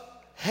of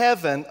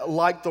heaven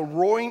like the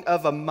roaring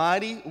of a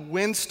mighty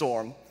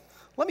windstorm.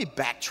 Let me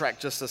backtrack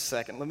just a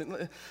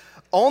second.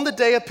 On the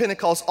day of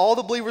Pentecost, all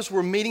the believers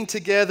were meeting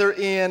together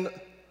in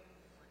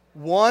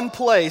one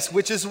place,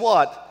 which is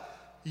what?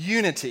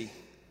 Unity.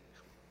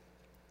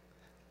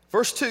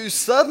 Verse 2,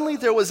 suddenly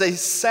there was a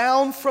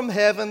sound from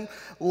heaven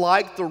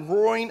like the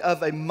roaring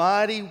of a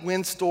mighty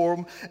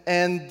windstorm,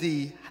 and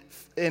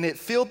it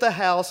filled the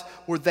house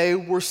where they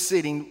were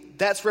sitting.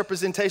 That's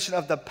representation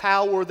of the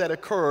power that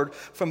occurred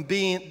from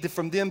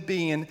them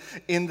being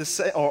on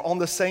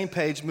the same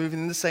page, moving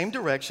in the same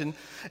direction.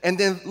 And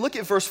then look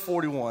at verse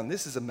 41.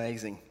 This is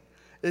amazing.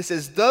 It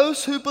says,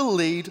 those who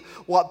believed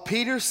what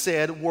Peter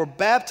said were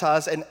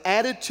baptized and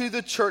added to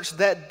the church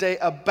that day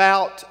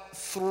about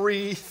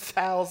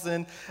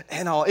 3,000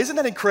 and all. Isn't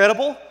that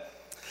incredible?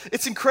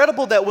 It's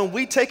incredible that when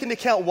we take into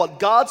account what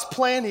God's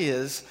plan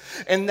is,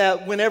 and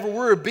that whenever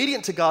we're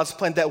obedient to God's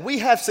plan, that we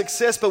have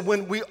success, but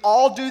when we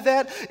all do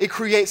that, it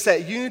creates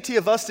that unity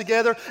of us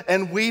together,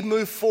 and we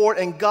move forward,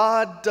 and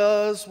God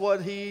does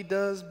what He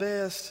does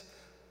best.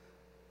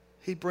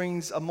 He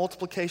brings a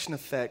multiplication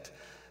effect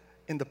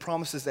in the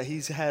promises that He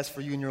has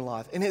for you in your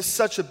life. And it's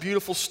such a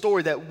beautiful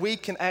story that we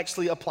can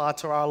actually apply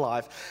to our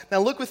life. Now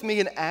look with me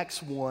in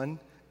Acts 1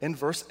 in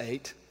verse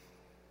 8.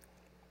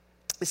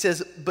 It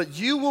says, but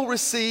you will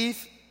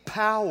receive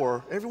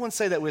power. Everyone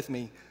say that with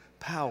me,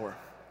 power.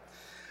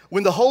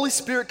 When the Holy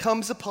Spirit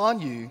comes upon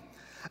you,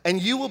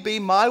 and you will be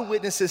my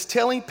witnesses,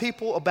 telling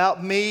people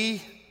about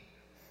me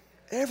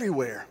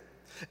everywhere.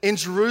 In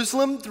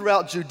Jerusalem,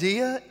 throughout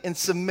Judea, in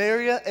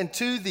Samaria, and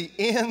to the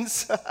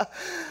ends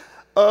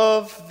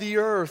of the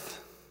earth.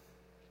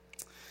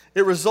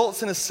 It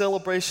results in a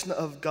celebration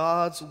of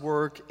God's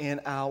work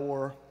in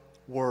our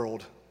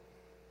world.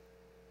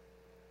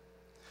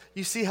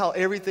 You see how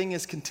everything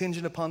is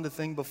contingent upon the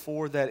thing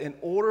before that. In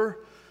order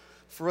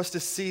for us to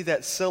see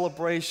that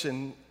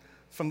celebration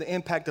from the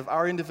impact of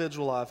our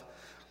individual life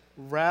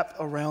wrap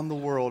around the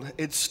world,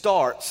 it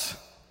starts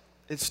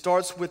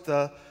with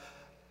the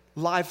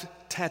life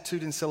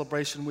tattooed in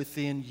celebration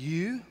within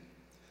you.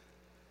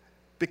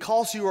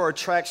 Because you are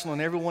attractional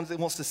and everyone that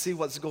wants to see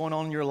what's going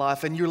on in your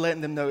life, and you're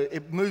letting them know,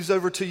 it moves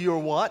over to your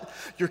what?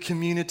 Your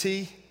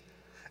community.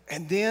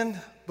 And then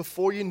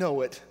before you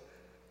know it,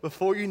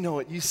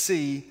 you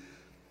see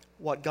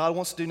what God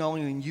wants to do not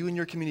only in you and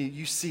your community,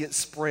 you see it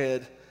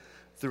spread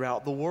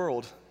throughout the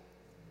world.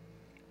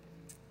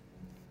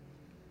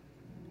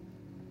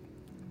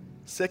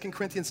 2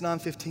 Corinthians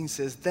 9:15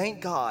 says, thank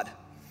God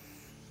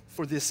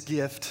for this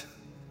gift.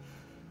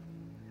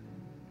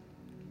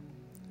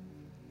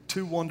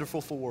 Two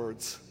wonderful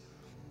words.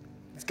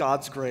 It's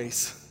God's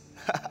grace.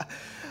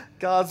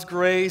 God's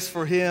grace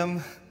for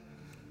Him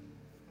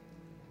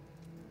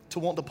to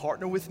want to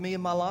partner with me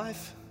in my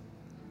life.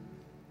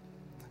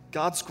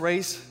 God's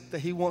grace that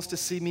He wants to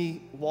see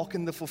me walk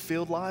in the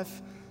fulfilled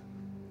life.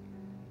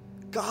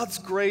 God's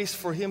grace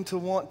for Him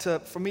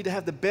for me to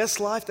have the best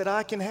life that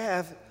I can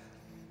have.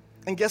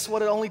 And guess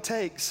what it only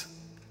takes?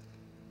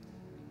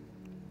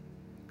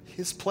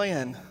 His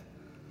plan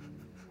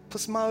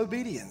plus my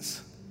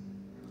obedience.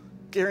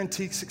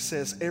 Guaranteed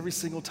success every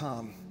single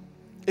time.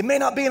 It may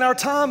not be in our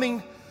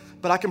timing,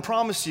 but I can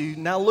promise you,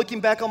 now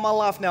looking back on my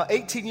life now,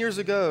 18 years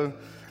ago,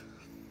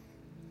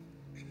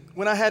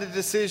 when I had a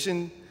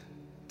decision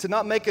to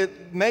not make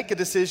a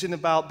decision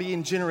about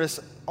being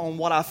generous on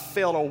what I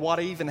felt or what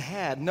I even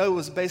had. No, it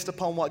was based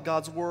upon what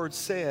God's Word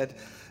said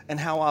and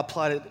how I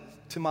applied it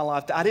to my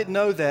life. I didn't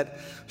know that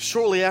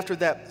shortly after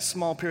that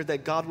small period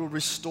that God would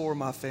restore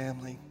my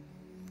family.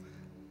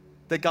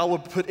 That God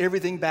would put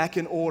everything back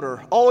in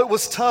order. Oh, it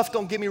was tough,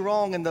 don't get me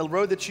wrong, and the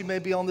road that you may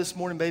be on this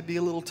morning may be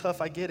a little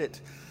tough, I get it.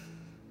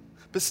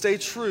 But stay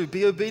true,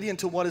 be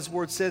obedient to what His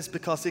Word says,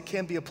 because it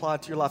can be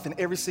applied to your life in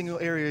every single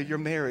area, your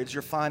marriage,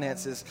 your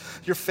finances,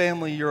 your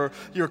family, your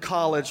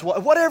college,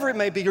 whatever it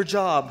may be, your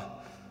job.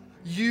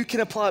 You can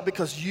apply it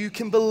because you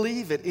can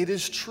believe it. It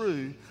is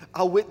true.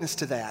 I witness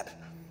to that.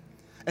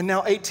 And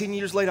now 18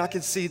 years later, I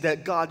can see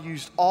that God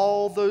used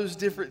all those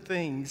different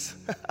things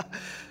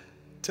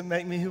to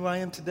make me who I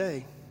am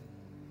today.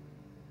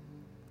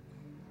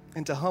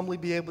 And to humbly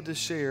be able to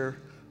share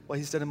what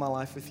He's done in my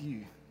life with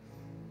you.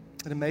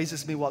 It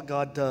amazes me what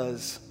God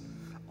does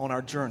on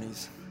our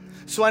journeys.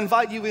 So I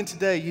invite you in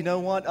today, you know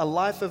what? A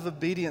life of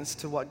obedience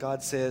to what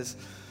God says,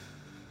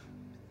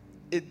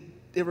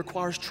 it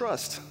requires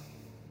trust.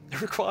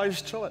 It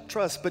requires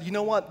trust. But you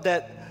know what?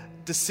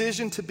 That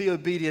decision to be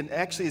obedient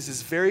actually is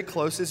as very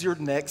close as your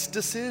next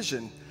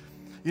decision.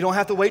 You don't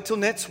have to wait till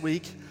next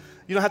week.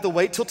 You don't have to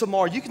wait till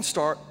tomorrow. You can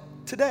start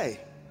today.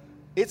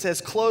 It's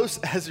as close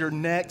as your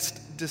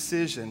next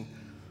decision.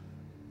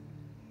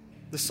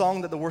 The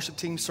song that the worship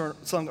team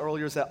sung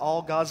earlier is that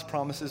all God's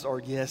promises are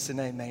yes and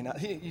amen.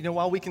 You know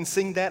why we can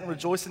sing that and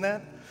rejoice in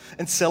that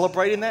and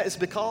celebrate in that? Is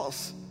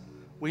because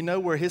we know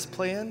where His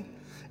plan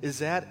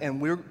is at, and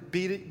we're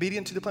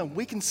obedient to the plan.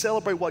 We can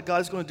celebrate what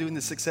God is going to do in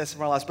the success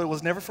of our lives, but it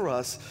was never for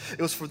us.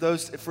 It was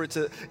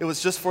it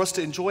was just for us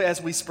to enjoy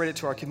as we spread it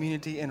to our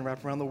community and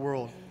wrap around the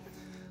world.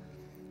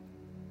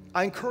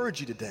 I encourage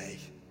you today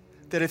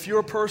that if you're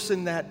a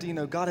person that,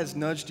 God has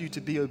nudged you to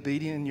be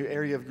obedient in your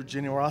area of your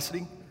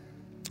generosity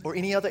or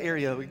any other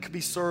area, it could be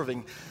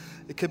serving,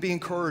 it could be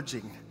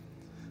encouraging,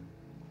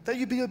 that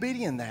you be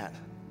obedient in that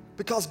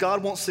because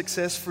God wants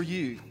success for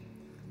you.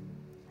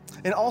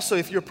 And also,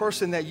 if you're a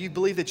person that you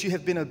believe that you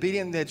have been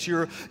obedient, that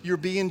you're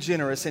being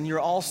generous and you're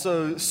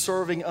also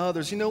serving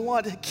others, you know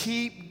what?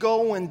 Keep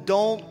going.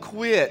 Don't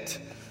quit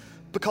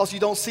because you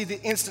don't see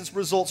the instant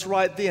results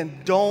right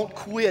then. Don't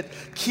quit.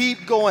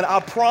 Keep going. I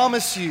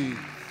promise you,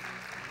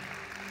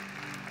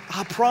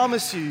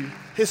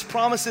 His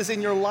promises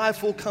in your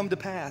life will come to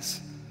pass.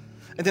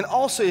 And then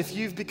also, if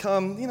you've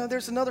become,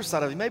 there's another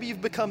side of it. Maybe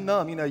you've become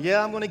numb.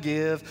 Yeah, I'm going to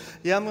give.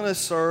 Yeah, I'm going to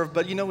serve.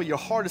 But your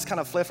heart is kind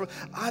of fled from.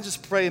 I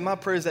just pray, my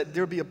prayer is that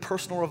there be a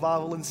personal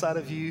revival inside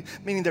of you,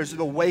 meaning there's an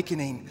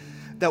awakening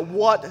that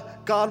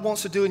what God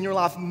wants to do in your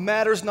life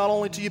matters not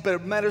only to you, but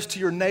it matters to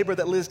your neighbor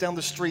that lives down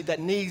the street that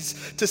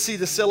needs to see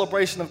the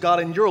celebration of God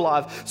in your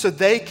life so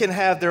they can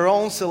have their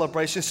own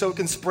celebration so it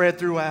can spread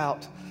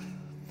throughout.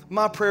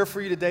 My prayer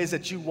for you today is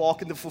that you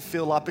walk in the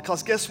fulfilled life,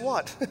 because guess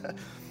what?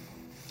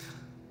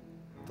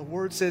 The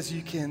word says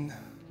you can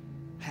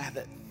have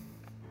it.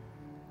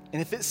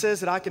 And if it says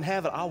that I can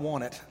have it, I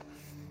want it.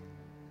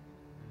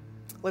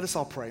 Let us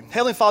all pray.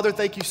 Heavenly Father,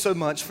 thank you so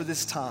much for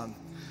this time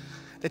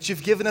that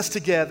you've given us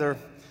together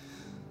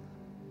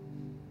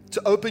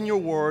to open your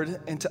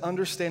word and to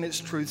understand its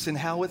truths and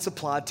how it's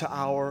applied to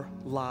our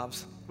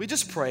lives. We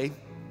just pray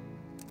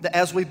that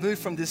as we move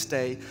from this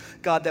day,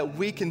 God, that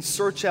we can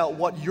search out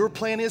what your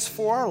plan is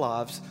for our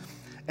lives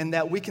and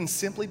that we can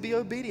simply be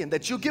obedient,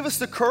 that you'll give us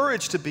the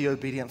courage to be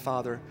obedient,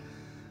 Father.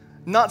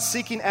 Not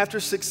seeking after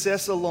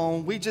success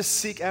alone, we just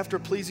seek after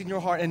pleasing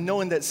your heart and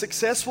knowing that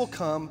success will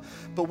come,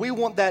 but we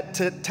want that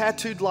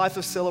tattooed life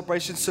of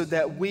celebration so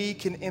that we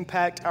can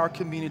impact our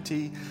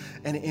community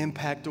and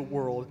impact the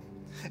world.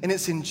 And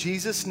it's in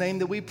Jesus' name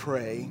that we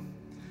pray.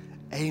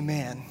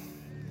 Amen.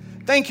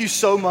 Thank you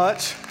so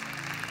much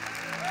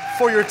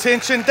for your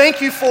attention. Thank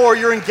you for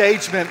your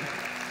engagement.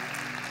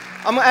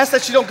 I'm going to ask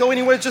that you don't go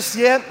anywhere just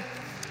yet.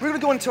 We're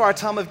going to go into our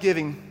time of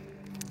giving.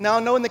 Now, I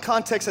know in the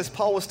context as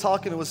Paul was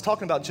talking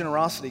about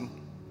generosity.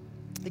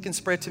 It can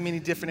spread to many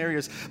different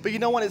areas. But you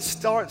know what? It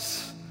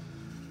starts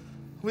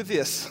with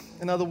this.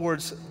 In other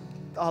words,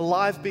 our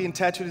life being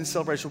tattooed in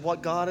celebration,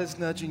 what God is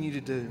nudging you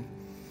to do.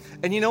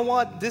 And you know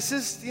what? This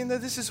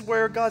is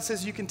where God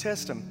says you can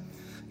test Him.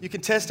 You can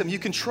test Him. You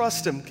can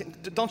trust Him.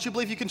 Don't you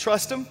believe you can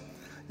trust Him?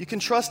 You can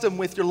trust Him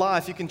with your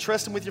life. You can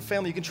trust Him with your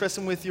family. You can trust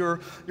Him with your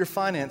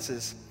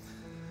finances.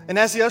 And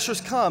as the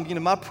ushers come,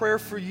 my prayer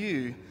for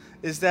you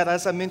is that,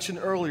 as I mentioned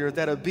earlier,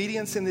 that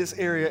obedience in this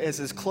area is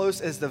as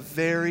close as the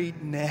very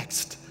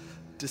next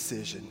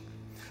decision.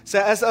 So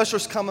as the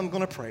ushers come, I'm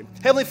going to pray.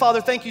 Heavenly Father,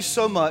 thank you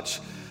so much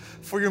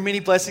for your many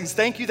blessings.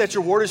 Thank you that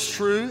your word is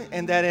true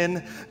and that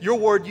in your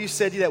word you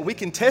said that we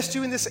can test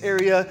you in this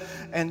area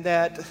and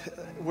that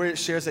where it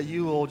shares that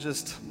you will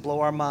just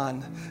blow our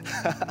mind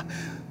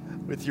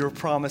with your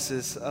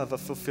promises of a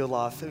fulfilled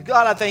life.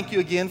 God, I thank you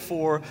again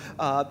for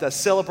the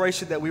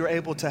celebration that we were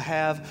able to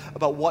have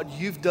about what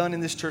you've done in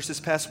this church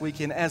this past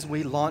weekend as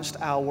we launched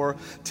our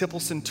Temple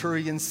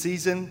Centurion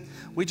season.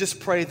 We just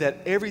pray that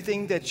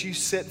everything that you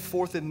set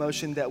forth in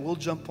motion, that we'll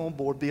jump on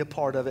board, be a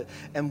part of it,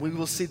 and we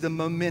will see the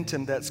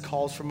momentum that's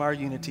caused from our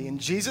unity. In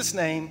Jesus'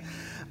 name,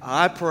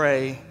 I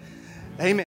pray, amen.